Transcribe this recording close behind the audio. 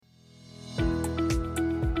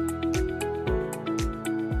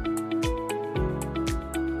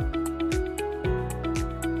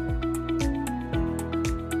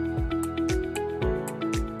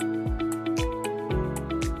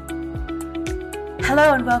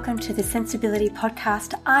Hello and welcome to the Sensibility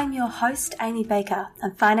Podcast. I'm your host, Amy Baker.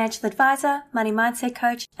 I'm financial advisor, money mindset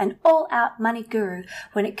coach, and all-out money guru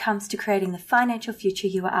when it comes to creating the financial future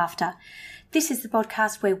you are after. This is the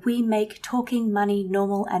podcast where we make talking money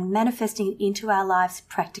normal and manifesting it into our lives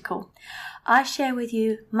practical. I share with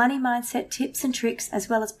you money mindset tips and tricks as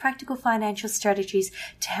well as practical financial strategies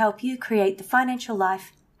to help you create the financial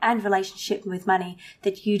life and relationship with money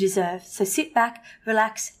that you deserve. So sit back,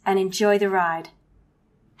 relax, and enjoy the ride.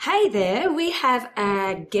 Hey there, we have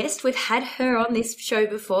a guest. We've had her on this show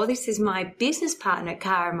before. This is my business partner,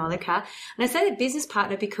 Cara Mollica. And I say the business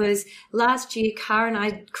partner because last year, Cara and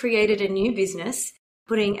I created a new business,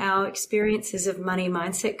 putting our experiences of money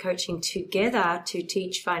mindset coaching together to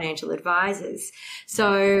teach financial advisors.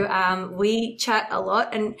 So we chat a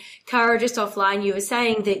lot. And Cara, just offline, you were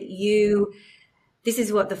saying that this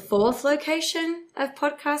is what, the fourth location of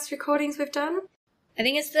podcast recordings we've done? I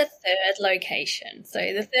think it's the third location. So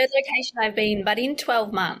the third location I've been, but in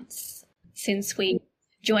 12 months since we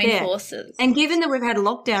joined forces. And given that we've had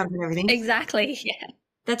lockdowns and everything. Exactly, yeah.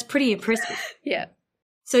 That's pretty impressive. Yeah.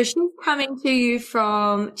 So she's coming to you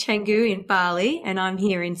from Canggu in Bali and I'm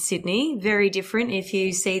here in Sydney. Very different. If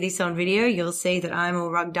you see this on video, you'll see that I'm all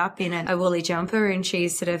rugged up in a woolly jumper and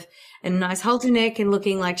she's sort of a nice halter neck and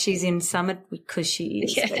looking like she's in summer because she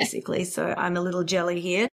is basically. So I'm a little jelly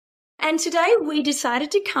here. And today we decided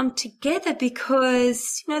to come together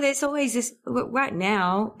because, there's always this, right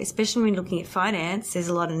now, especially when looking at finance, there's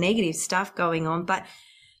a lot of negative stuff going on, but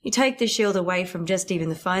you take the shield away from just even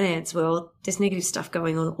the finance world, there's negative stuff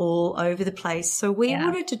going on all over the place. So we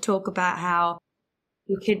wanted to talk about how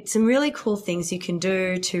some really cool things you can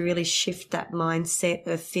do to really shift that mindset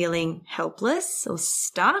of feeling helpless or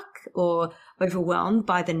stuck or overwhelmed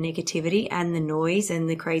by the negativity and the noise and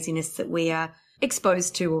the craziness that we are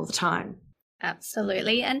exposed to all the time.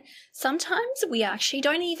 Absolutely. And sometimes we actually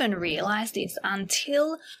don't even realize this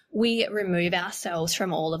until we remove ourselves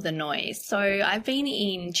from all of the noise. So I've been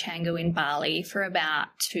in Canggu in Bali for about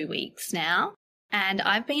 2 weeks now, and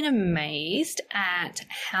I've been amazed at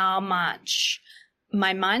how much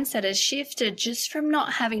my mindset has shifted just from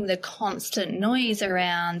not having the constant noise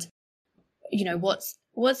around,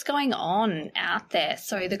 what's going on out there.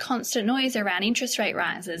 So the constant noise around interest rate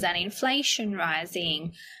rises and inflation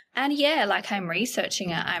rising. And I'm researching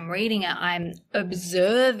it, I'm reading it, I'm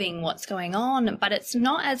observing what's going on, but it's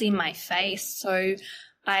not as in my face. So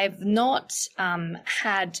I've not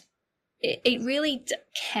it really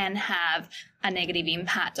can have a negative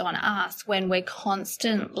impact on us when we're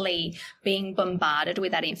constantly being bombarded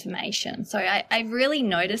with that information. So I really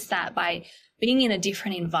noticed that by being in a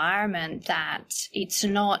different environment that it's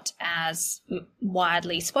not as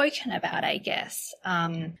widely spoken about, I guess,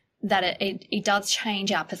 that it does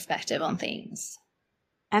change our perspective on things.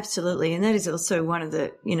 Absolutely. And that is also one of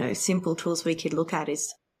the, simple tools we could look at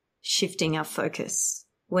is shifting our focus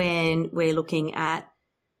when we're looking at,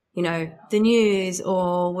 the news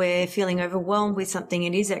or we're feeling overwhelmed with something.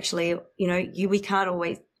 It is actually, we can't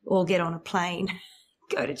always all get on a plane,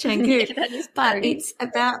 go to Canggu, but it's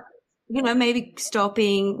about, maybe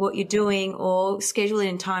stopping what you're doing or scheduling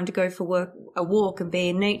in time to go for a walk and be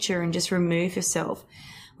in nature and just remove yourself.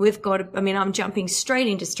 We've got, I'm jumping straight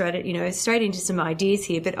into some ideas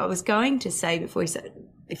here, but I was going to say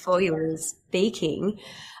before you were speaking,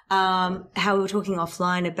 how we were talking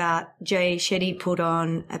offline about Jay Shetty put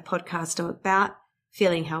on a podcast about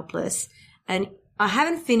feeling helpless. And I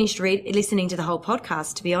haven't finished listening to the whole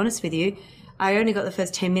podcast, to be honest with you. I only got the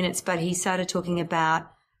first 10 minutes, but he started talking about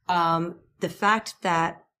the fact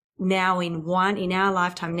that now in our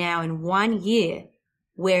lifetime, now in 1 year,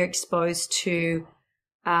 we're exposed to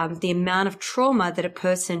the amount of trauma that a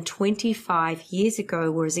person 25 years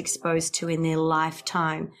ago was exposed to in their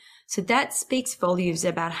lifetime. So that speaks volumes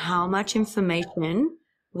about how much information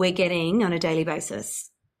we're getting on a daily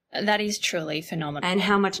basis. That is truly phenomenal. And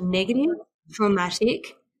how much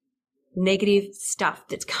negative stuff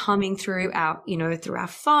that's coming through through our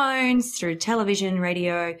phones, through television,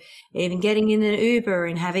 radio, even getting in an Uber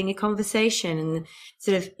and having a conversation and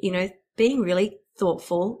sort of, being really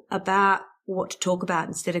thoughtful about what to talk about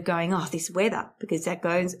instead of going, this weather, because that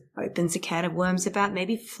opens a can of worms about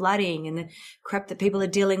maybe flooding and the crap that people are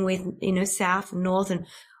dealing with, south and north and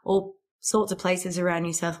all sorts of places around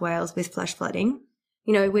New South Wales with flash flooding.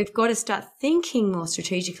 We've got to start thinking more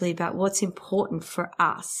strategically about what's important for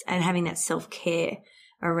us and having that self-care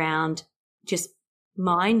around just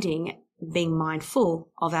being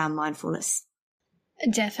mindful of our mindfulness.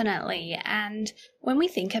 Definitely. And when we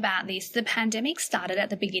think about this, the pandemic started at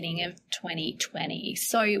the beginning of 2020.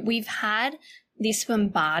 So we've had this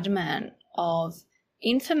bombardment of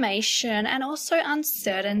information and also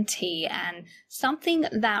uncertainty and something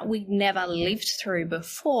that we've never lived through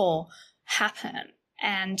before happen.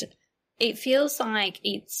 And it feels like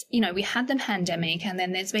it's, we had the pandemic and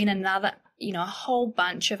then there's been another, a whole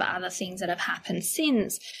bunch of other things that have happened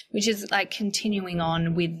since, which is like continuing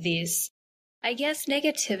on with this, I guess,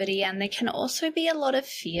 negativity. And there can also be a lot of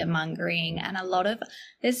fear mongering and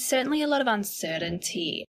there's certainly a lot of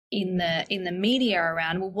uncertainty in the media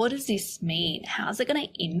around, well, what does this mean? How's it going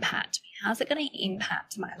to impact me? How's it going to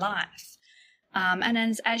impact my life?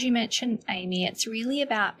 And as you mentioned, Amy, it's really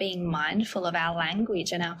about being mindful of our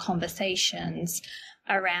language and our conversations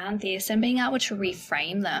around this and being able to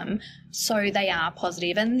reframe them so they are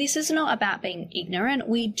positive. And this is not about being ignorant.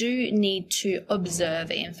 We do need to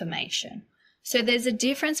observe information. So there's a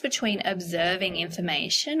difference between observing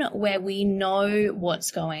information where we know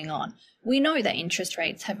what's going on. We know that interest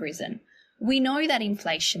rates have risen. We know that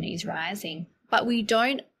inflation is rising, but we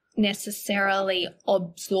don't necessarily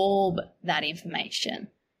absorb that information.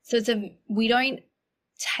 So we don't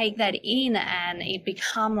take that in and it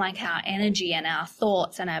become like our energy and our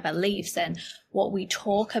thoughts and our beliefs and what we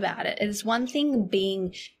talk about it. It's one thing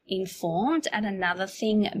being informed and another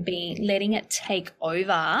thing being letting it take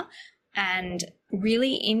over and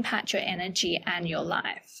really impact your energy and your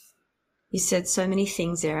life. You said so many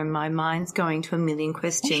things there and my mind's going to a million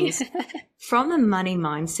questions. From a money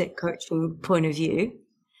mindset coaching point of view,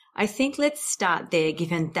 I think let's start there,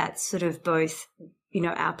 given that's sort of both,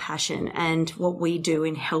 our passion and what we do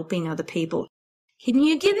in helping other people. Can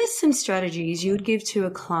you give us some strategies you would give to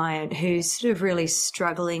a client who's sort of really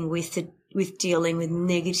struggling with dealing with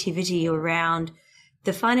negativity around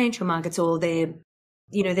the financial markets or their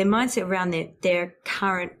mindset around their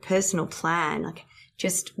current personal plan? Like,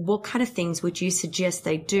 just what kind of things would you suggest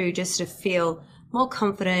they do just to feel more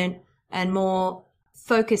confident and more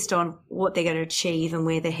focused on what they're going to achieve and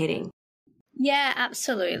where they're heading? Yeah,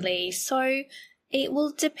 absolutely. So it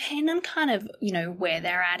will depend on kind of, where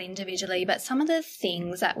they're at individually. But some of the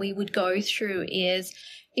things that we would go through is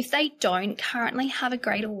if they don't currently have a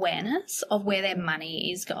great awareness of where their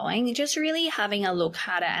money is going, just really having a look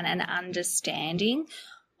at it and an understanding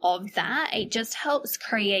of that, it just helps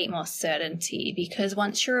create more certainty, because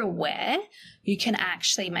once you're aware, you can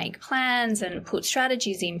actually make plans and put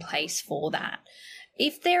strategies in place for that.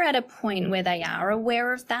 If they're at a point where they are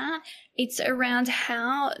aware of that, it's around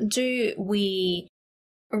how do we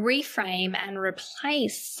reframe and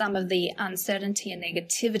replace some of the uncertainty and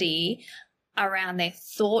negativity around their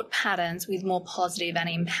thought patterns with more positive and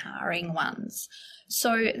empowering ones.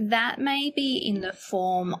 So that may be in the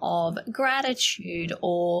form of gratitude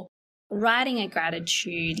or writing a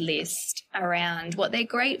gratitude list around what they're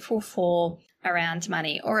grateful for around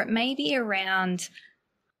money, or it may be around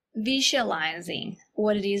visualizing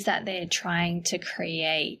what it is that they're trying to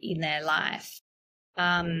create in their life.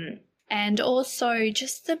 And also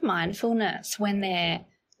just the mindfulness when they're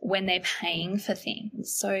paying for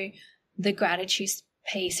things. So the gratitude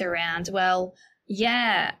piece around, well,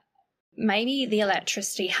 yeah, maybe the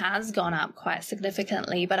electricity has gone up quite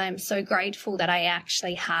significantly, but I'm so grateful that I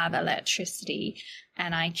actually have electricity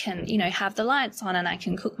and I can, have the lights on and I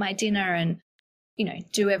can cook my dinner and,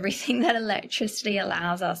 do everything that electricity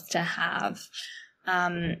allows us to have.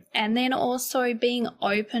 And then also being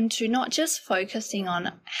open to not just focusing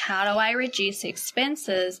on how do I reduce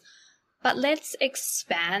expenses, but let's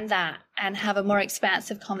expand that and have a more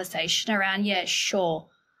expansive conversation around, yeah, sure,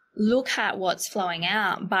 look at what's flowing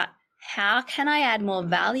out, but how can I add more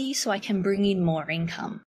value so I can bring in more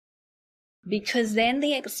income? Because then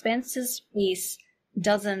the expenses piece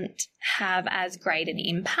doesn't have as great an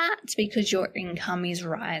impact because your income is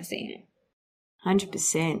rising.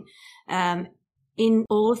 100%. In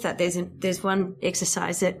all of that, there's one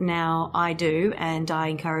exercise that now I do, and I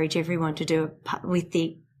encourage everyone to do it with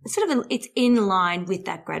the it's in line with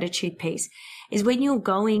that gratitude piece, is when you're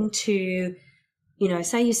going to,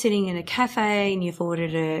 say you're sitting in a cafe and you've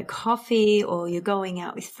ordered a coffee, or you're going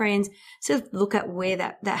out with friends, sort of look at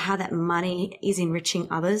where how that money is enriching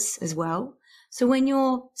others as well. So when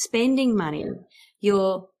you're spending money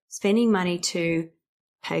to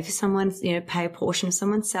pay for someone's, pay a portion of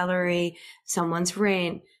someone's salary, someone's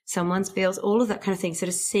rent, someone's bills, all of that kind of thing. So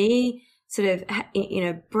to see,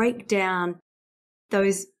 break down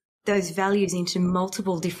those values into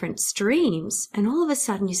multiple different streams, and all of a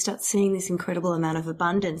sudden you start seeing this incredible amount of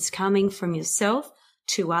abundance coming from yourself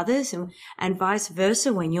to others, and vice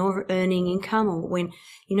versa when you're earning income, or when,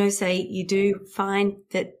 say you do find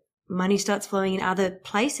that money starts flowing in other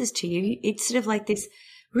places to you. It's sort of like this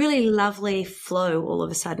really lovely flow all of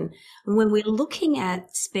a sudden. And when we're looking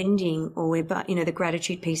at spending, or the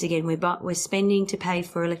gratitude piece again, we're spending to pay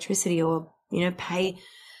for electricity, or, pay,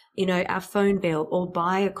 our phone bill, or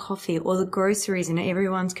buy a coffee, or the groceries, and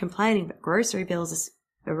everyone's complaining that grocery bills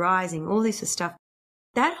are rising, all this stuff.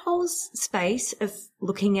 That whole space of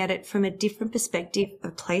looking at it from a different perspective,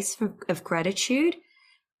 a place of gratitude,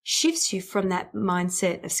 shifts you from that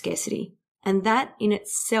mindset of scarcity. And that in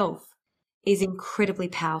itself is incredibly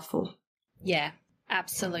powerful. Yeah,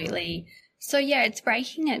 absolutely. So yeah, it's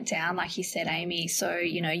breaking it down, like you said, Amy. So,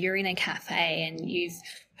 you're in a cafe and you've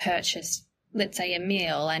purchased, let's say, a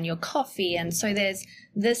meal and your coffee. And so there's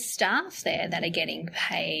the staff there that are getting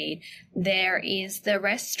paid. There is the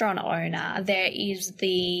restaurant owner. There is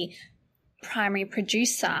the primary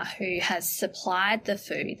producer who has supplied the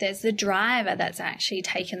food. There's the driver that's actually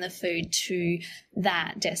taken the food to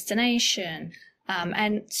that destination.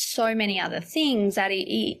 And so many other things that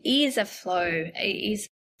it is a flow. It is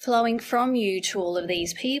flowing from you to all of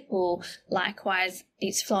these people. Likewise,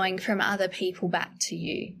 it's flowing from other people back to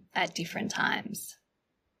you at different times.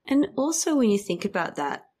 And also when you think about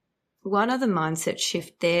that, one other mindset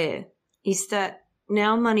shift there is that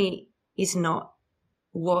now money is not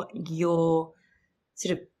what you're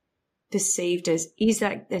sort of perceived as, is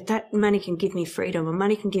that money can give me freedom, or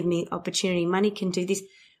money can give me opportunity, money can do this.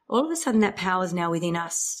 All of a sudden that power is now within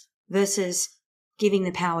us versus giving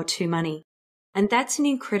the power to money. And that's an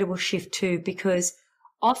incredible shift too, because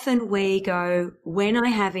often we go, when I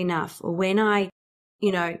have enough, or when I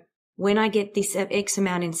get this X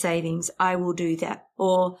amount in savings, I will do that.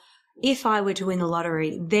 Or if I were to win the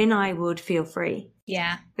lottery, then I would feel free.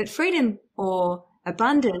 Yeah. But freedom or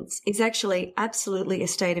abundance is actually absolutely a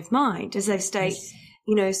state of mind. As they state,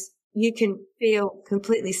 yes. You can feel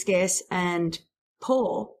completely scarce and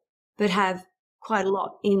poor, but have quite a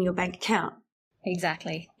lot in your bank account.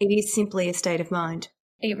 Exactly. It is simply a state of mind.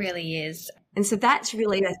 It really is. And so that's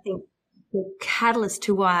really, I think, the catalyst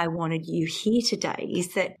to why I wanted you here today,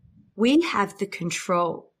 is that we have the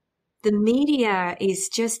control. The media is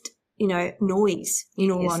just, noise, in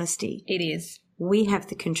all honesty. It is. We have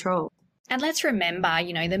the control. And let's remember,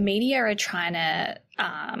 the media are trying to,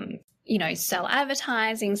 sell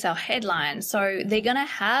advertising, sell headlines. So they're going to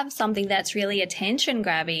have something that's really attention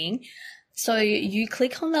grabbing. So you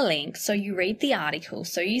click on the link, so you read the article,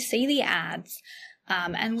 so you see the ads,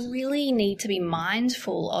 and we really need to be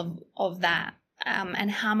mindful of that, and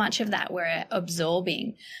how much of that we're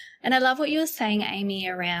absorbing. And I love what you were saying, Amy,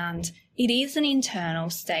 around it is an internal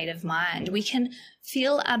state of mind. We can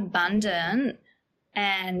feel abundant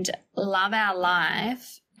and love our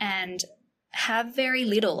life and have very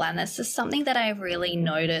little. And this is something that I've really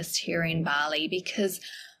noticed here in Bali, because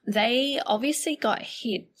they obviously got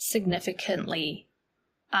hit significantly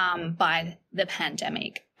by the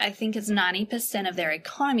pandemic. I think it's 90% of their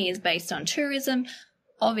economy is based on tourism.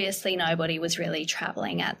 Obviously, nobody was really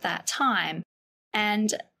traveling at that time.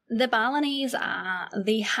 And the Balinese are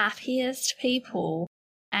the happiest people,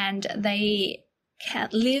 and they can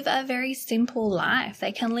live a very simple life.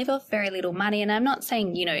 They can live off very little money. And I'm not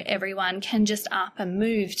saying, everyone can just up and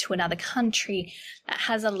move to another country that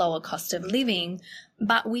has a lower cost of living,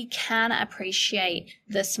 but we can appreciate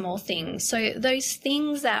the small things. So those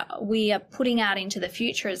things that we are putting out into the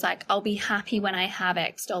future is like, I'll be happy when I have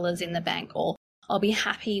X dollars in the bank, or I'll be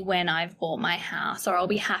happy when I've bought my house, or I'll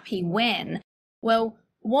be happy when. Well,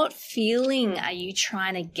 what feeling are you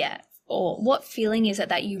trying to get? Or what feeling is it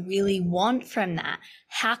that you really want from that?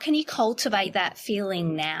 How can you cultivate that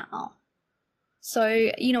feeling now? So,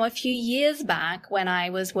 a few years back when I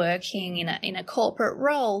was working in a corporate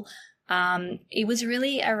role, it was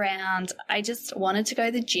really around, I just wanted to go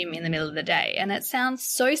to the gym in the middle of the day. And it sounds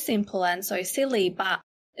so simple and so silly, but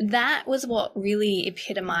that was what really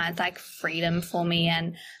epitomized like freedom for me.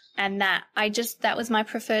 And that that was my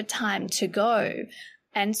preferred time to go.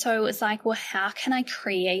 And so it was like, well, how can I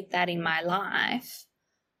create that in my life?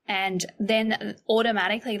 And then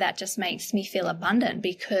automatically that just makes me feel abundant,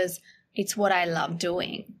 because it's what I love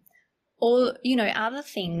doing. Or, other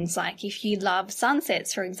things, like if you love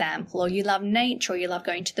sunsets, for example, or you love nature, or you love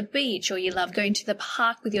going to the beach, or you love going to the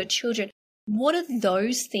park with your children, what are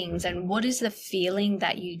those things, and what is the feeling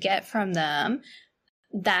that you get from them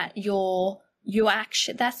that you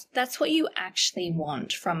actually, that's what you actually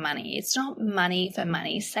want from money. It's not money for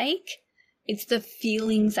money's sake. It's the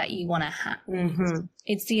feelings that you want to have. Mm-hmm.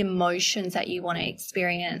 It's the emotions that you want to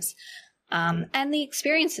experience, and the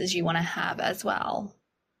experiences you want to have as well.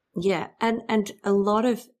 Yeah. And a lot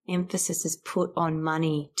of emphasis is put on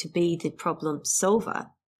money to be the problem solver.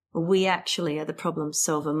 We actually are the problem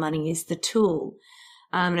solver. Money is the tool.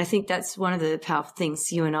 And I think that's one of the powerful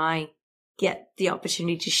things. You and I get the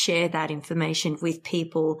opportunity to share that information with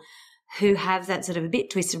people who have that sort of a bit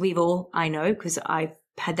twisted. We've all, I know, because I've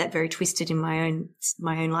had that very twisted in my own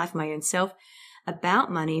life, my own self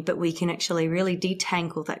about money, but we can actually really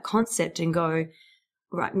detangle that concept and go,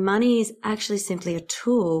 right, money is actually simply a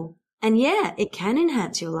tool. And yeah, it can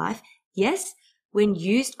enhance your life. Yes, when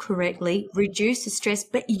used correctly, reduce the stress,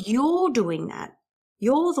 but you're doing that.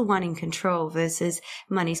 You're the one in control versus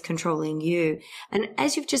money's controlling you. And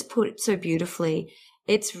as you've just put it so beautifully,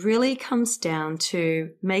 it really comes down to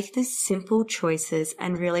make the simple choices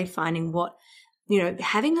and really finding what,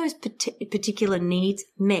 having those particular needs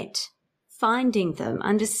met, finding them,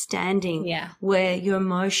 understanding where your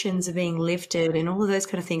emotions are being lifted and all of those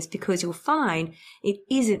kind of things, because you'll find it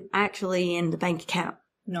isn't actually in the bank account.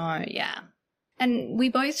 No, yeah. And we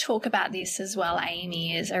both talk about this as well,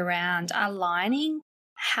 Amy, is around aligning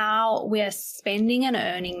how we're spending and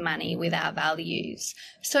earning money with our values.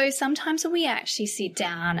 So sometimes we actually sit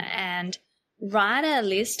down and write a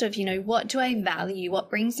list of, what do I value?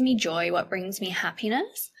 What brings me joy? What brings me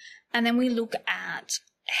happiness? And then we look at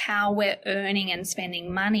how we're earning and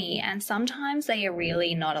spending money, and sometimes they are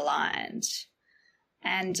really not aligned.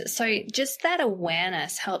 And so just that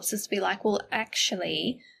awareness helps us be like, well,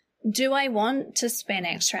 actually, do I want to spend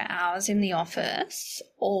extra hours in the office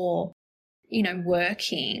or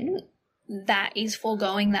working that is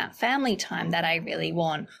foregoing that family time that I really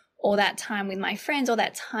want, or that time with my friends, or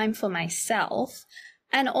that time for myself?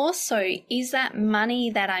 And also, is that money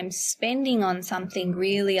that I'm spending on something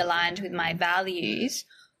really aligned with my values,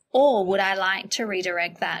 or would I like to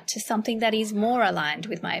redirect that to something that is more aligned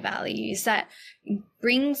with my values, that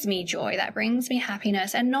brings me joy, that brings me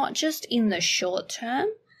happiness, and not just in the short term,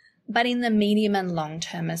 but in the medium and long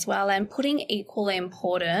term as well, and putting equal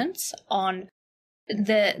importance on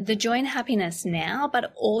the joy and happiness now,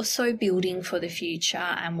 but also building for the future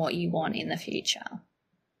and what you want in the future.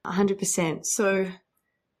 100%. So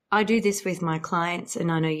I do this with my clients, and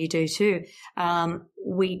I know you do too.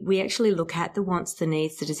 We actually look at the wants, the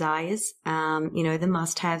needs, the desires, the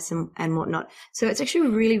must-haves and whatnot. So it's actually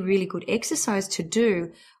a really, really good exercise to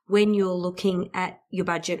do when you're looking at your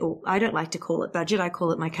budget, or I don't like to call it budget, I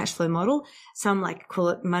call it my cash flow model. Some like to call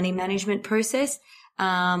it money management process,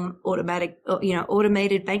 automated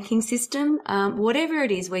banking system, whatever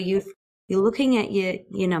it is, where you're looking at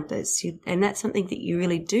your numbers, and that's something that you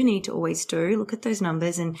really do need to always do. Look at those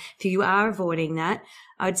numbers, and if you are avoiding that,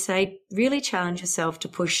 I'd say really challenge yourself to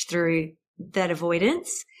push through that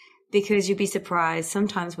avoidance, because you'd be surprised.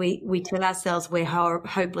 Sometimes we tell ourselves we're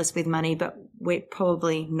hopeless with money, but we're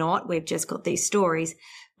probably not. We've just got these stories.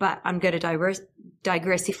 But I'm going to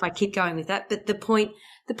digress if I keep going with that. But the point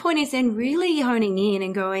is then really honing in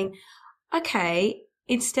and going, okay,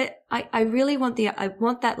 instead, I really want I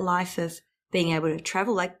want that life of being able to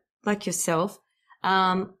travel like yourself.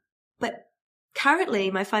 But currently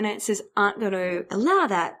my finances aren't going to allow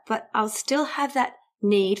that, but I'll still have that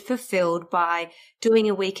need fulfilled by doing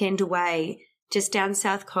a weekend away just down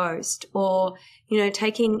South Coast, or,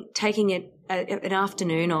 taking an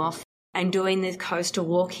afternoon off and doing the coastal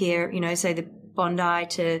walk here, say the Bondi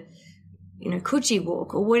to, Coogee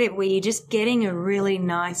walk or whatever, where you're just getting a really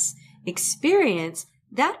nice experience.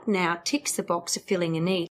 That now ticks the box of filling a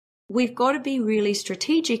need. We've got to be really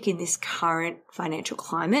strategic in this current financial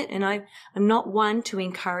climate. And I'm not one to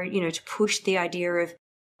encourage, to push the idea of,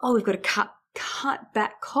 we've got to cut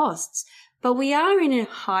back costs. But we are in a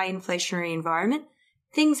high inflationary environment.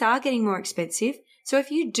 Things are getting more expensive. So if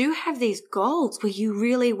you do have these goals where you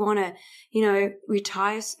really want to,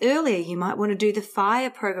 retire earlier, you might want to do the FIRE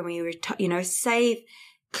program where you save,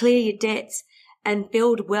 clear your debts and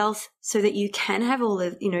build wealth so that you can have all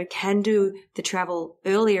of, can do the travel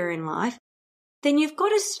earlier in life, then you've got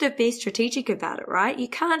to sort of be strategic about it, right? You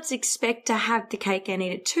can't expect to have the cake and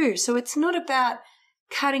eat it too. So it's not about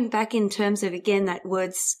cutting back in terms of, again, that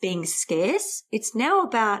word's being scarce. It's now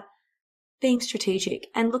about being strategic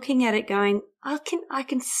and looking at it going, I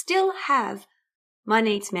can still have my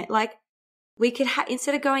needs met. Like we could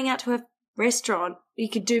instead of going out to a restaurant, you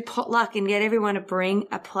could do potluck and get everyone to bring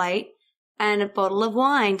a plate and a bottle of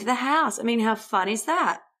wine to the house. I mean, how fun is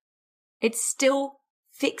that? It still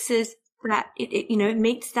fixes that, it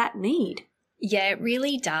meets that need. Yeah, it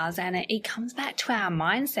really does. And it comes back to our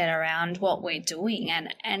mindset around what we're doing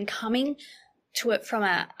and coming to it from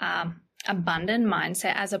a abundant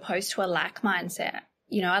mindset as opposed to a lack mindset.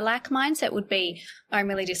 A lack mindset would be, I'm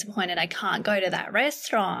really disappointed I can't go to that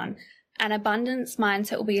restaurant. An abundance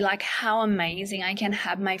mindset will be like, how amazing I can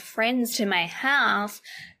have my friends to my house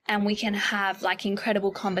and we can have like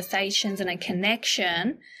incredible conversations and a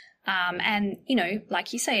connection And, you know,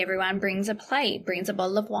 like you say, everyone brings a plate, brings a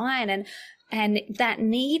bottle of wine, and that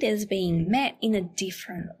need is being met in a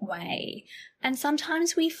different way. And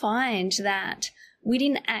sometimes we find that we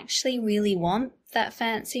didn't actually really want that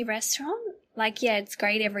fancy restaurant. Like, yeah, it's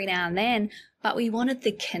great every now and then, but we wanted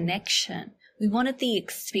the connection. We wanted the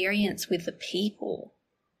experience with the people.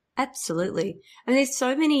 Absolutely. And there's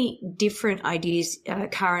so many different ideas,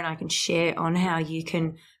 Cara and I can share on how you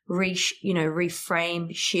can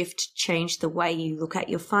reframe, shift, change the way you look at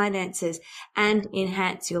your finances and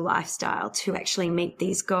enhance your lifestyle to actually meet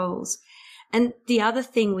these goals. And the other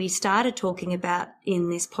thing we started talking about in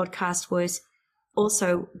this podcast was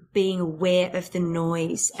also being aware of the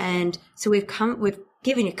noise. And so we've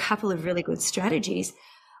given you a couple of really good strategies.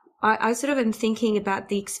 I sort of am thinking about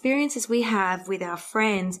the experiences we have with our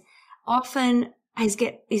friends often is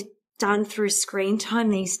done through screen time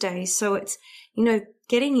these days. So it's, you know,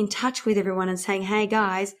 getting in touch with everyone and saying, hey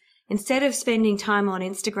guys, instead of spending time on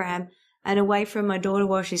Instagram and away from my daughter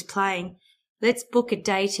while she's playing, let's book a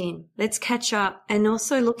date in, let's catch up. And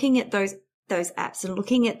also looking at those apps and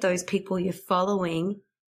looking at those people you're following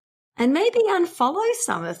and maybe unfollow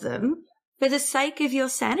some of them for the sake of your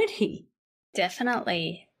sanity.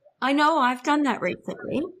 Definitely. I know I've done that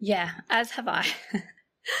recently. Yeah, as have I.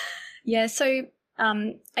 Yeah, so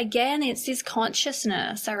again, it's this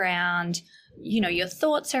consciousness around, you know, your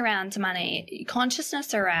thoughts around money,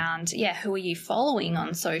 consciousness around, who are you following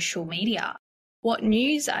on social media? What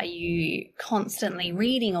news are you constantly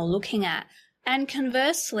reading or looking at? And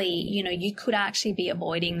conversely, you know, you could actually be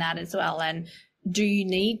avoiding that as well. And do you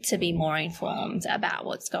need to be more informed about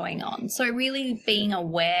what's going on? So really being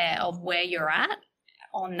aware of where you're at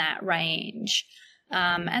on that range.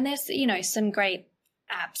 And there's, you know, some great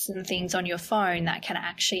apps and things on your phone that can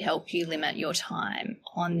actually help you limit your time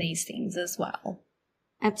on these things as well.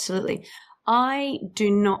 Absolutely. I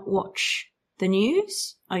do not watch the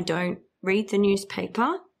news. I don't read the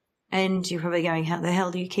newspaper. And you're probably going, how the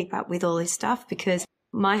hell do you keep up with all this stuff? Because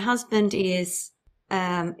my husband is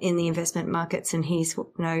in the investment markets and he's,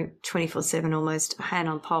 you know, 24/7 almost hand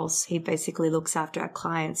on pulse. He basically looks after our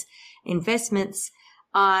clients' investments.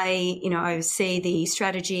 I, you know, oversee the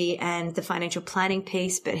strategy and the financial planning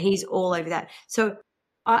piece, but he's all over that. So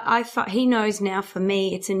he knows now for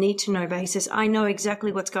me, it's a need to know basis. I know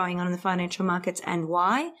exactly what's going on in the financial markets and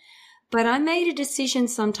why, but I made a decision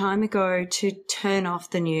some time ago to turn off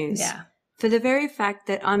the news. Yeah. For the very fact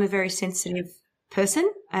that I'm a very sensitive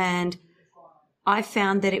person and I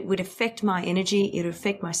found that it would affect my energy, it would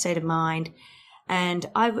affect my state of mind. And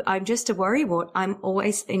I'm just a worrywart. I'm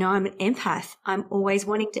always, you know, I'm an empath. I'm always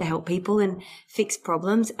wanting to help people and fix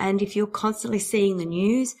problems. And if you're constantly seeing the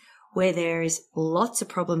news where there is lots of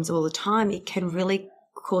problems all the time, it can really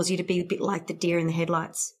cause you to be a bit like the deer in the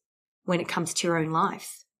headlights when it comes to your own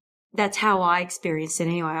life. That's how I experienced it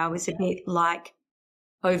anyway. I was a bit like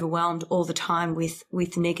overwhelmed all the time with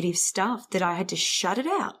negative stuff that I had to shut it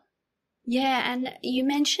out. Yeah, and you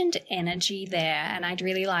mentioned energy there, and I'd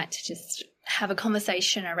really like to just have a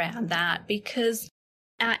conversation around that because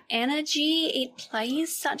our energy, it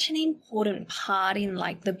plays such an important part in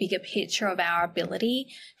like the bigger picture of our ability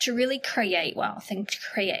to really create wealth and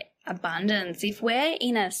create abundance. If we're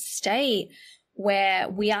in a state where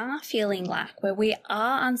we are feeling lack, where we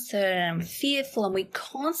are uncertain and fearful and we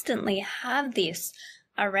constantly have this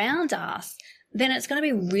around us, then it's going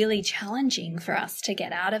to be really challenging for us to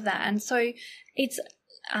get out of that. And so it's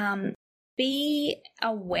be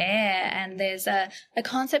aware, and there's a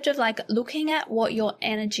concept of like looking at what your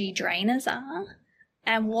energy drainers are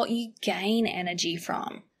and what you gain energy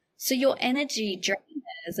from. So your energy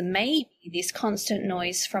drainers may be this constant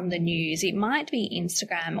noise from the news. It might be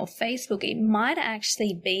Instagram or Facebook. It might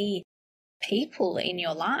actually be people in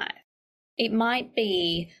your life. It might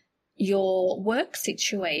be your work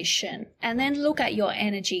situation, and then look at your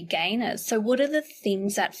energy gainers. So what are the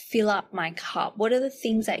things that fill up my cup? What are the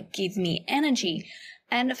things that give me energy?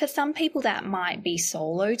 And for some people that might be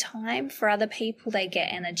solo time. For other people, they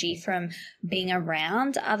get energy from being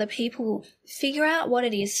around other people. Figure out what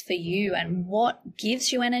it is for you and what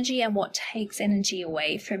gives you energy and what takes energy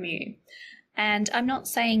away from you. And I'm not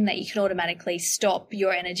saying that you can automatically stop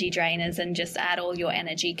your energy drainers and just add all your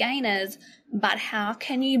energy gainers, but how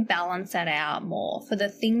can you balance that out more for the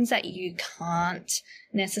things that you can't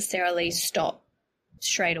necessarily stop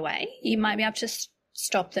straight away? You might be able to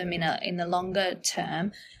stop them in the longer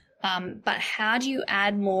term, but how do you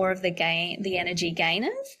add more of the energy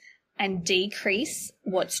gainers and decrease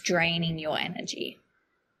what's draining your energy?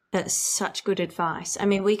 That's such good advice. I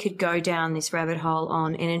mean, we could go down this rabbit hole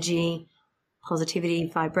on energy, positivity,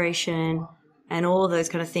 vibration, and all those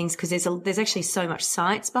kind of things, because there's actually so much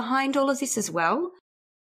science behind all of this as well.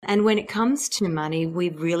 And when it comes to money, we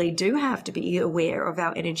really do have to be aware of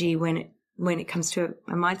our energy when it comes to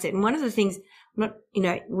a mindset. And one of the things,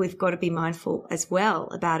 we've got to be mindful as well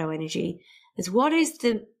about our energy is what is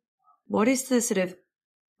the sort of,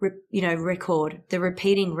 record, the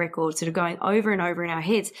repeating record sort of going over and over in our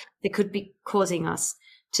heads that could be causing us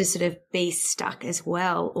to sort of be stuck as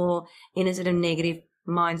well, or in a sort of negative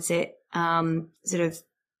mindset, sort of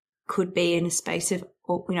could be in a space of,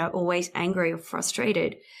 always angry or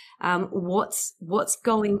frustrated. What's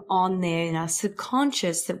going on there in our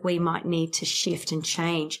subconscious that we might need to shift and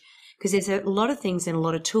change? Because there's a lot of things and a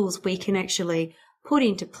lot of tools we can actually put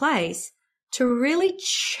into place to really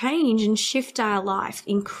change and shift our life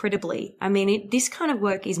incredibly. I mean, this kind of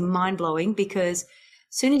work is mind-blowing, because as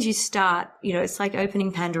soon as you start, it's like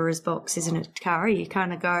opening Pandora's box, isn't it, Cara? You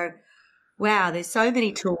kind of go, wow, there's so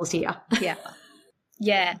many tools here. Yeah.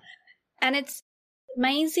 Yeah. And it's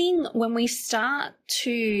amazing when we start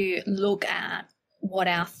to look at what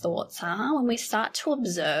our thoughts are, when we start to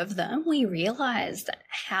observe them, we realize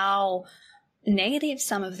how negative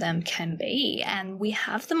some of them can be, and we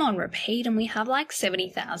have them on repeat, and we have like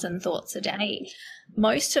 70,000 thoughts a day.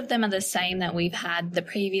 Most of them are the same that we've had the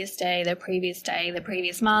previous day, the previous day, the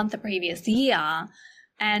previous month, the previous year.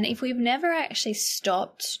 And if we've never actually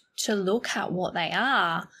stopped to look at what they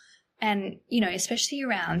are, and, especially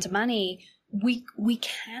around money, we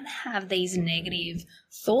can have these negative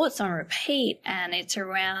thoughts on repeat. And it's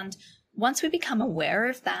around, once we become aware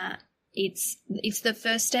of that, it's the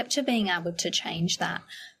first step to being able to change that.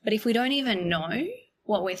 But if we don't even know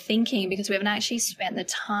what we're thinking, because we haven't actually spent the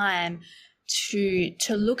time to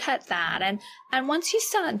look at that, and once you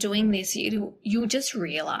start doing this, you'll just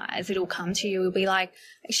realize, it'll come to you. It'll be like,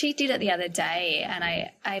 she did it the other day, and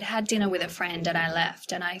I'd had dinner with a friend and I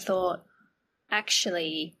left, and I thought,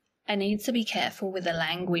 actually, I need to be careful with the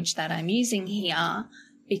language that I'm using here,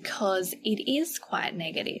 because it is quite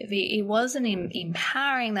negative. It wasn't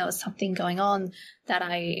empowering. There was something going on that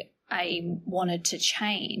I wanted to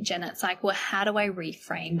change. And it's like, well, how do I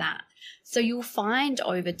reframe that? So you'll find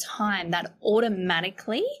over time that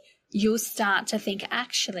automatically you'll start to think,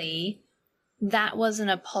 actually, that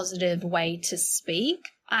wasn't a positive way to speak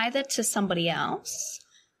either to somebody else.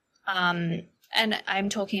 And I'm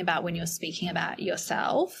talking about when you're speaking about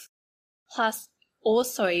yourself. Plus,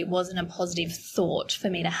 also, it wasn't a positive thought for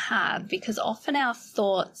me to have, because often our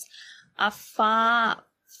thoughts are far,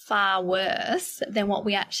 far worse than what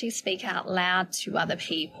we actually speak out loud to other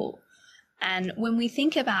people. And when we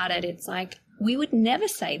think about it, it's like, we would never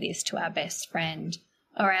say this to our best friend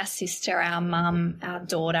or our sister, our mum, our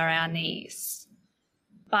daughter, our niece.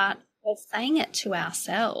 But we're saying it to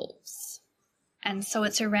ourselves. And so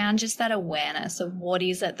it's around just that awareness of what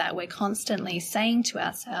is it that we're constantly saying to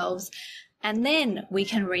ourselves. And then we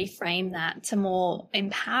can reframe that to more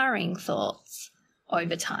empowering thoughts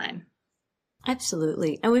over time.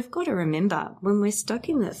 Absolutely. And we've got to remember, when we're stuck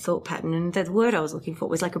in that thought pattern, and the word I was looking for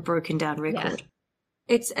was like a broken down record.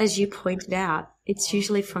 Yeah. It's, as you pointed out, it's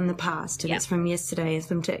usually from the past, and it's from yesterday.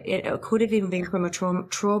 It could have even been from a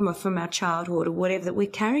trauma from our childhood or whatever that we're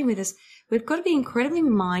carrying with us. We've got to be incredibly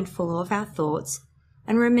mindful of our thoughts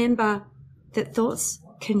and remember that thoughts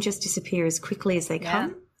can just disappear as quickly as they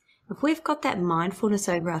come. If we've got that mindfulness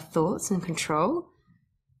over our thoughts and control,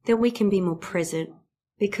 then we can be more present,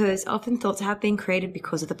 because often thoughts have been created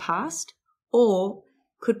because of the past, or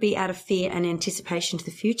could be out of fear and anticipation to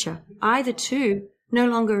the future. Either two no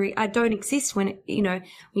longer don't exist when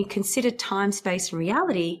you consider time, space, and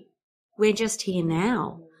reality. We're just here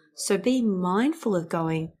now. So be mindful of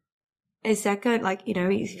going, is that going,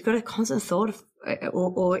 if you've got a constant thought of,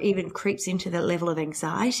 or even creeps into that level of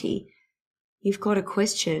anxiety, you've got to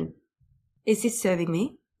question, is this serving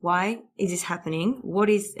me? Why is this happening? What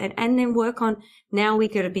is, and then work on, now we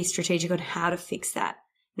got to be strategic on how to fix that.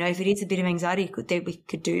 If it is a bit of anxiety, we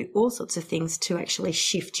could do all sorts of things to actually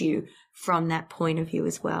shift you from that point of view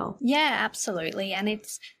as well. Yeah, absolutely. And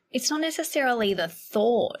it's not necessarily the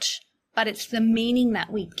thought, but it's the meaning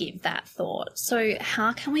that we give that thought. So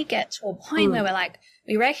how can we get to a point where we're like,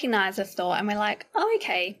 we recognize a thought and we're like, oh,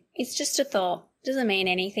 okay, it's just a thought, doesn't mean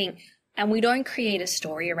anything. And we don't create a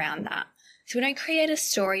story around that. So we don't create a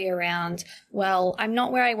story around, well, I'm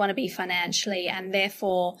not where I want to be financially, and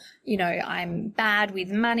therefore, I'm bad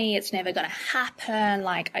with money. It's never going to happen.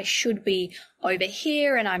 Like, I should be over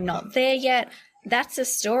here and I'm not there yet. That's a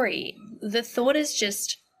story. The thought is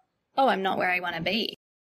just, oh, I'm not where I want to be.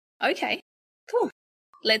 Okay, cool.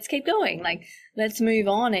 Let's keep going. Let's move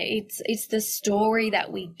on. It's the story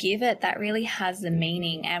that we give it that really has the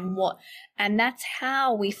meaning, and that's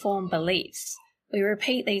how we form beliefs. we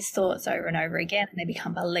repeat these thoughts over and over again and they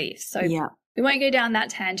become beliefs. So yeah. we won't go down that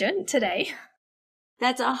tangent today.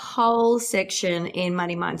 That's a whole section in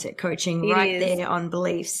money mindset coaching there on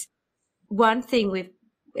beliefs. One thing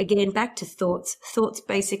again, back to thoughts. Thoughts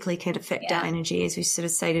basically can affect our energy, as we sort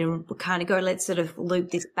of stated, and we kind of go, let's sort of loop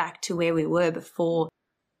this back to where we were before.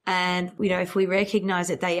 And, if we recognize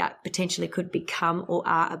that they potentially could become or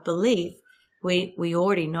are a belief, we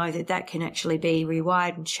already know that can actually be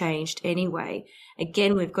rewired and changed anyway.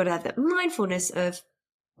 Again, we've got to have that mindfulness of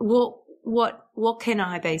what can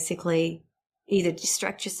I basically either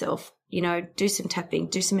distract yourself, do some tapping,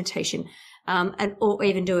 do some meditation, or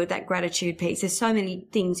even do that gratitude piece. There's so many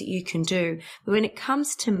things that you can do. But when it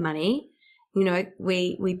comes to money,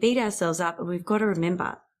 we beat ourselves up, and we've got to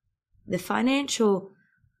remember the financial,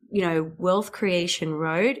 wealth creation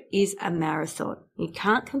road is a marathon. You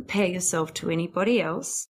can't compare yourself to anybody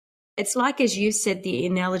else. It's like, as you said, the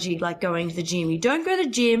analogy, like going to the gym. You don't go to the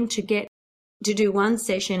gym to do one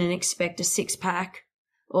session and expect a six-pack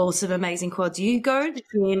or some amazing quads. You go to the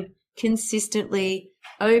gym consistently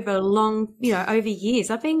over over years.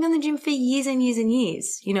 I've been in the gym for years and years and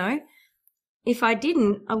years, If I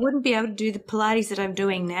didn't, I wouldn't be able to do the Pilates that I'm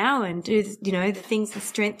doing now and do, the things, the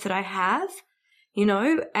strength that I have,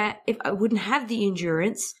 if I wouldn't have the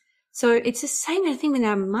endurance. So it's the same thing with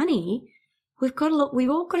our money. We've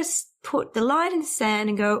all got to put the line in the sand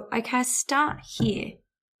and go, okay, I start here.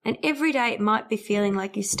 And every day it might be feeling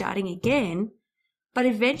like you're starting again, but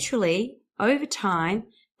eventually, over time,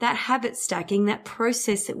 that habit stacking, that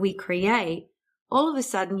process that we create, all of a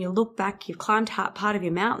sudden you look back, you've climbed part of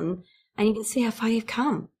your mountain, and you can see how far you've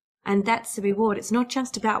come. And that's the reward. It's not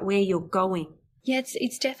just about where you're going. Yeah,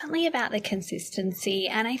 it's definitely about the consistency.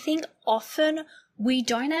 And I think often we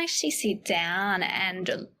don't actually sit down and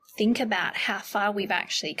think about how far we've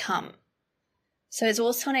actually come. So it's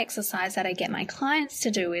also an exercise that I get my clients to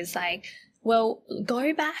do is like, well,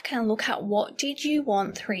 go back and look at what did you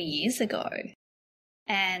want 3 years ago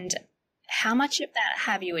and how much of that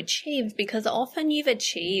have you achieved? Because often you've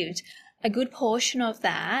achieved a good portion of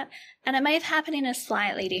that and it may have happened in a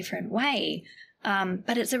slightly different way.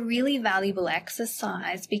 But it's a really valuable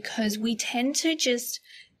exercise because we tend to just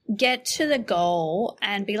get to the goal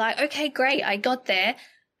and be like, okay, great, I got there.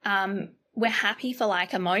 We're happy for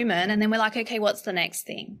like a moment and then we're like, okay, what's the next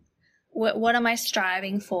thing? What am I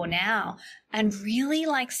striving for now? And really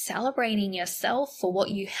like celebrating yourself for what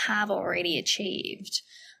you have already achieved.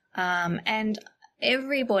 And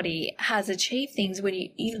everybody has achieved things. When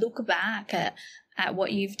you look back at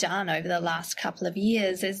what you've done over the last couple of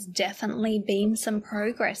years, there's definitely been some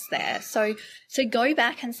progress there. So go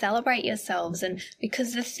back and celebrate yourselves. And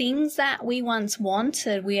because the things that we once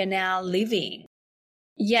wanted, we are now living.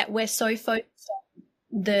 Yet we're so focused on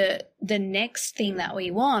the next thing that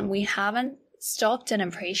we want, we haven't stopped and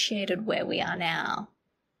appreciated where we are now.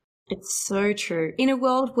 It's so true. In a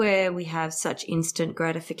world where we have such instant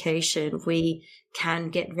gratification, we can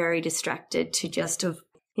get very distracted to just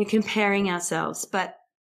comparing ourselves. But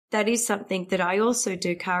that is something that I also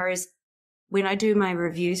do, Cara, is when I do my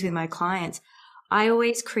reviews with my clients, I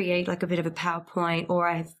always create like a bit of a PowerPoint or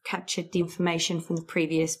I have captured the information from the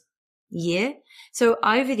previous year. So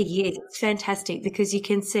over the years, it's fantastic because you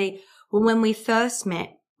can see, well, when we first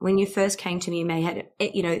met, when you first came to me, you may have had,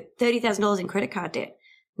 $30,000 in credit card debt.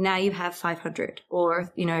 Now you have 500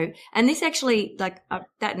 or, and this actually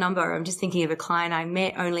that number, I'm just thinking of a client I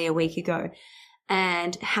met only a week ago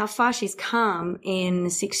and how far she's come in the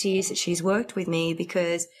 6 years that she's worked with me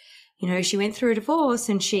because, she went through a divorce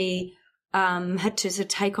and she had to sort of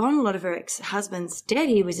take on a lot of her ex-husband's debt.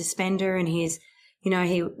 He was a spender and he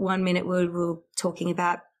 1 minute we were talking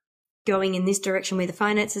about going in this direction with the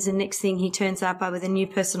finances and next thing he turns up with a new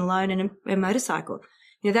personal loan and a motorcycle.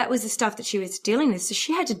 That was the stuff that she was dealing with. So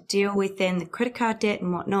she had to deal with then the credit card debt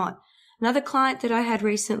and whatnot. Another client that I had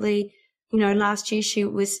recently, last year, she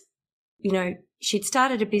was, she'd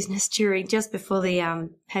started a business just before the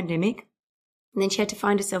pandemic. And then she had to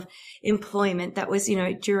find herself employment that was,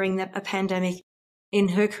 during a pandemic in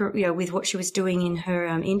her career, with what she was doing in her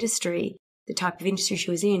industry, the type of industry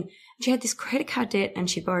she was in. She had this credit card debt and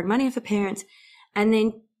she borrowed money off her parents. And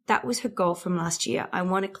then that was her goal from last year. I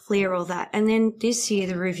want to clear all that. And then this year,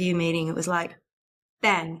 the review meeting, it was like,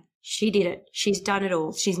 bang, she did it. She's done it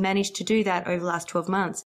all. She's managed to do that over the last 12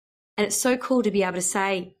 months. And it's so cool to be able to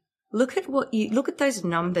say, look at those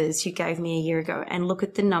numbers you gave me a year ago and look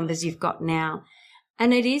at the numbers you've got now.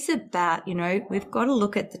 And it is about, we've got to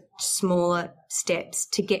look at the smaller steps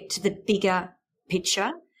to get to the bigger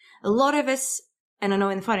picture. A lot of us, and I know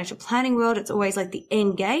in the financial planning world, it's always like the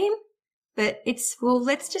end game. But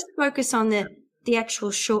let's just focus on the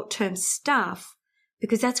actual short-term stuff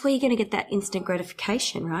because that's where you're going to get that instant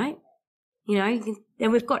gratification, right?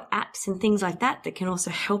 And we've got apps and things like that can also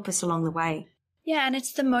help us along the way. Yeah, and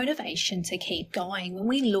it's the motivation to keep going. When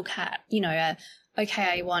we look at,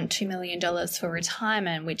 okay, I want $2 million for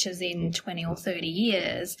retirement, which is in 20 or 30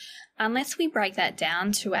 years, unless we break that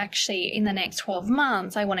down to actually in the next 12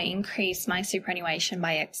 months, I want to increase my superannuation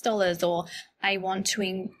by X dollars, or I want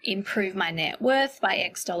to improve my net worth by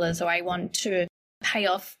X dollars, or I want to pay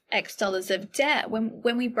off X dollars of debt.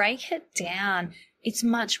 When we break it down, it's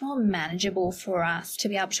much more manageable for us to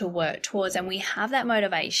be able to work towards, and we have that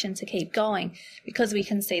motivation to keep going because we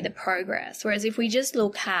can see the progress. Whereas if we just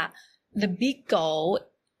look at the big goal,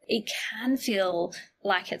 it can feel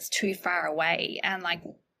like it's too far away. And like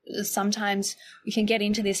sometimes we can get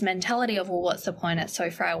into this mentality of, well, what's the point? It's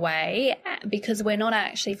so far away, because we're not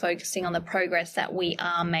actually focusing on the progress that we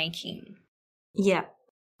are making. Yeah.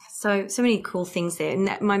 So many cool things there. And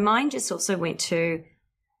that my mind just also went to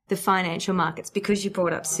the financial markets because you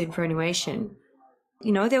brought up superannuation.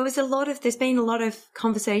 There's been a lot of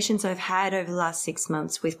conversations I've had over the last 6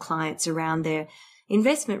 months with clients around their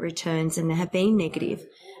investment returns, and they have been negative.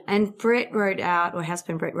 And Brett wrote out, a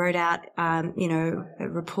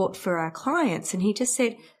report for our clients, and he just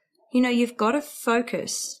said, you've got to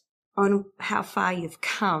focus on how far you've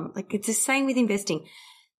come. Like, it's the same with investing.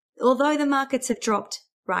 Although the markets have dropped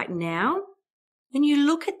right now, when you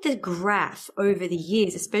look at the graph over the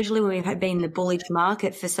years, especially when we've been in the bullish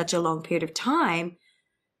market for such a long period of time,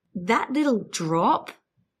 that little drop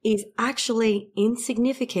is actually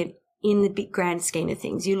insignificant in the big grand scheme of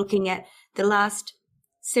things. You're looking at the last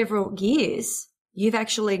several years, you've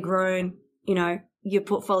actually grown, your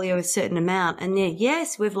portfolio a certain amount. And there,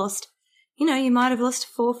 yes, we've lost, you might have lost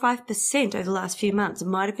 4 or 5% over the last few months. It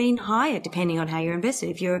might have been higher depending on how you're invested.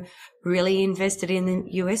 If you're really invested in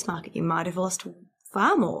the US market, you might have lost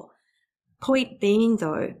far more. Point being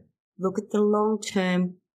though, look at the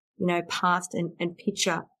long-term, past and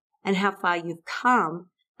picture and how far you've come,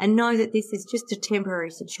 and know that this is just a temporary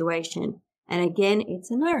situation. And again, it's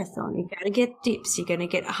a marathon. You're going to get dips, you're going to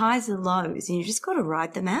get highs and lows, and you just got to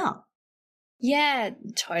ride them out. Yeah,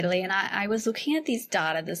 totally. And I was looking at this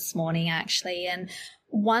data this morning actually, and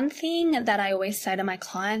one thing that I always say to my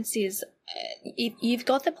clients is, if you've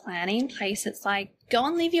got the plan in place, it's like, go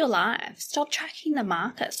and live your life. Stop tracking the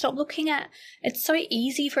market. Stop looking at, it's so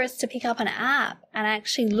easy for us to pick up an app and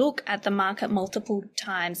actually look at the market multiple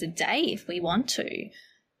times a day if we want to.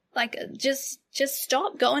 Like, just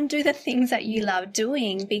stop, go and do the things that you love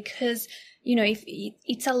doing, because, if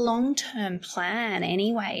it's a long-term plan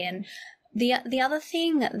anyway. And the other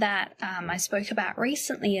thing that I spoke about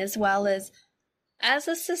recently as well is, as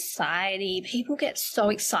a society, people get so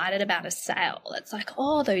excited about a sale. It's like,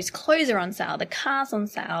 oh, those clothes are on sale, the car's on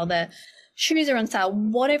sale, the shoes are on sale,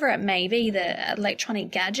 whatever it may be, the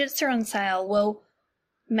electronic gadgets are on sale. Well,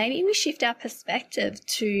 maybe we shift our perspective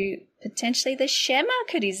to potentially the share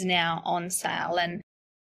market is now on sale, and,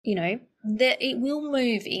 that it will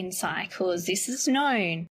move in cycles. This is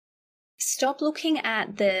known. Stop looking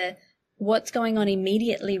at what's going on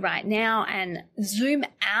immediately right now and zoom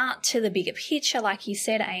out to the bigger picture, like you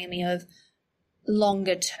said, Amy, of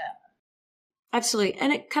longer term. Absolutely.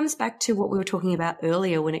 And it comes back to what we were talking about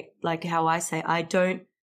earlier, like how I say, I don't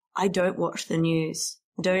watch the news.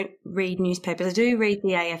 I don't read newspapers. I do read the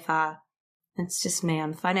AFR. It's just me.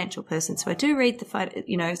 I'm a financial person. So I do read the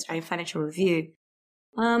Australian Financial Review.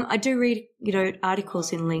 I do read,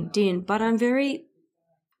 articles in LinkedIn, but I'm very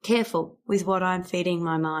careful with what I'm feeding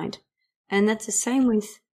my mind. And that's the same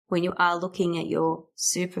with when you are looking at your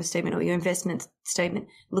super statement or your investment statement,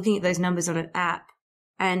 looking at those numbers on an app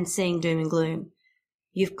and seeing doom and gloom.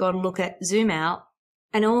 You've got to zoom out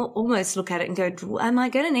and almost look at it and go, am I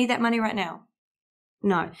going to need that money right now?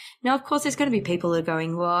 No. Now, of course, there's going to be people that are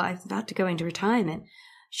going, well, I'm about to go into retirement.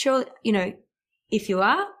 Sure, if you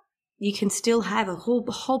are, you can still have a whole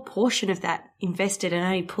portion of that invested and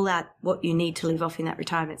only pull out what you need to live off in that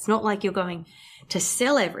retirement. It's not like you're going to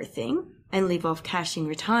sell everything and live off cash in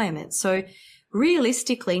retirement. So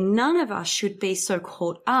realistically, none of us should be so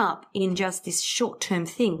caught up in just this short-term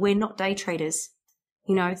thing. We're not day traders,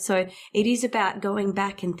 so it is about going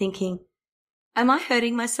back and thinking, am I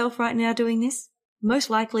hurting myself right now doing this? Most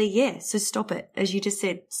likely, yeah. So stop it. As you just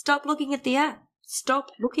said, stop looking at the app.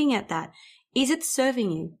 Stop looking at that. Is it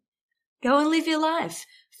serving you? Go and live your life.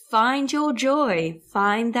 Find your joy.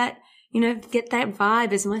 Find that, get that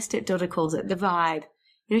vibe, as my stepdaughter calls it, the vibe.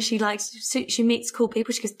 She meets cool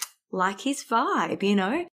people. She goes, like his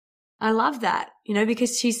vibe, I love that,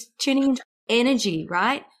 because she's tuning into energy,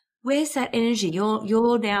 right? Where's that energy?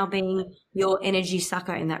 You're now being your energy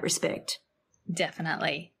sucker in that respect.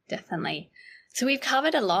 Definitely. So we've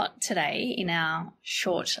covered a lot today in our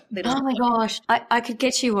short little... Oh my gosh, I could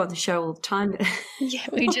get you on the show all the time. Yeah,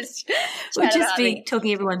 we just... We'd just be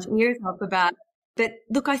talking everyone's ears off about... But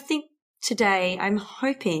look, I think today I'm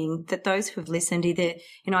hoping that those who have listened either,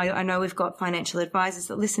 I know we've got financial advisors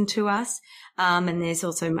that listen to us, and there's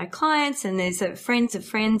also my clients and there's friends of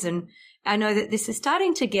friends, and I know that this is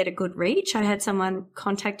starting to get a good reach. I had someone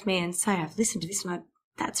contact me and say, I've listened to this and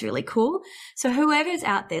that's really cool. So whoever's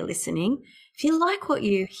out there listening, if you like what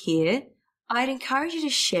you hear, I'd encourage you to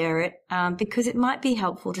share it because it might be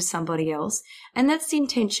helpful to somebody else. And that's the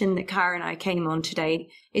intention that Cara and I came on today,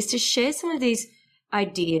 is to share some of these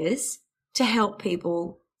ideas to help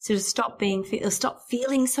people sort of stop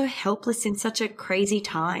feeling so helpless in such a crazy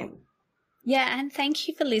time. Yeah, and thank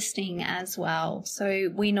you for listening as well. So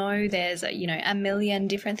we know there's, a million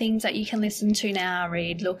different things that you can listen to now,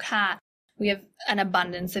 read, look at. We have an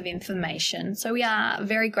abundance of information. So we are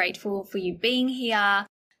very grateful for you being here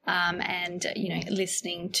and,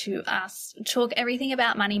 listening to us talk everything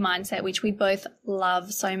about money mindset, which we both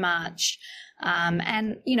love so much,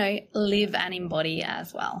 and, live and embody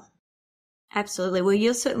as well. Absolutely. Well,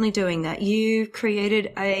 you're certainly doing that. You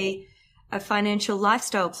created a financial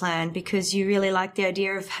lifestyle plan because you really like the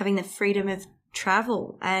idea of having the freedom of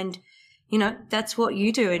travel, and that's what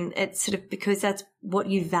you do, and it's sort of because that's what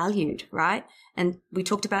you valued, right? And we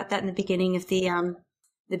talked about that in the beginning of the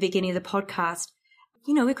podcast.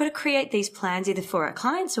 We've got to create these plans either for our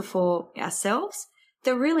clients or for ourselves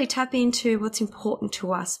that really tap into what's important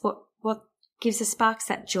to us, what gives us sparks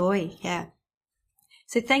that joy. Yeah.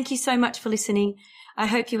 So thank you so much for listening. I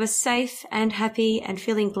hope you are safe and happy and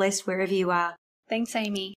feeling blessed wherever you are. Thanks,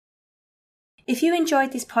 Amy. If you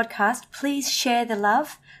enjoyed this podcast, please share the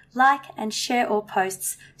love, like and share all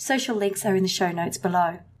posts. Social links are in the show notes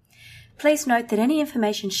below. Please note that any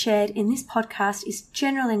information shared in this podcast is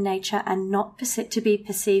general in nature and not to be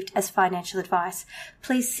perceived as financial advice.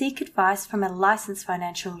 Please seek advice from a licensed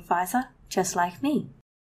financial advisor, just like me.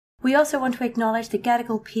 We also want to acknowledge the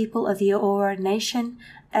Gadigal people of the Eora Nation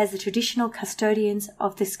as the traditional custodians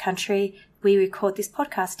of this country we record this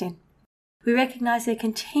podcast in. We recognise their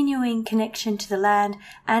continuing connection to the land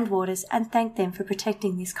and waters and thank them for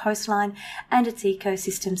protecting this coastline and its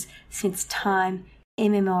ecosystems since time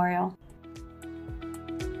immemorial.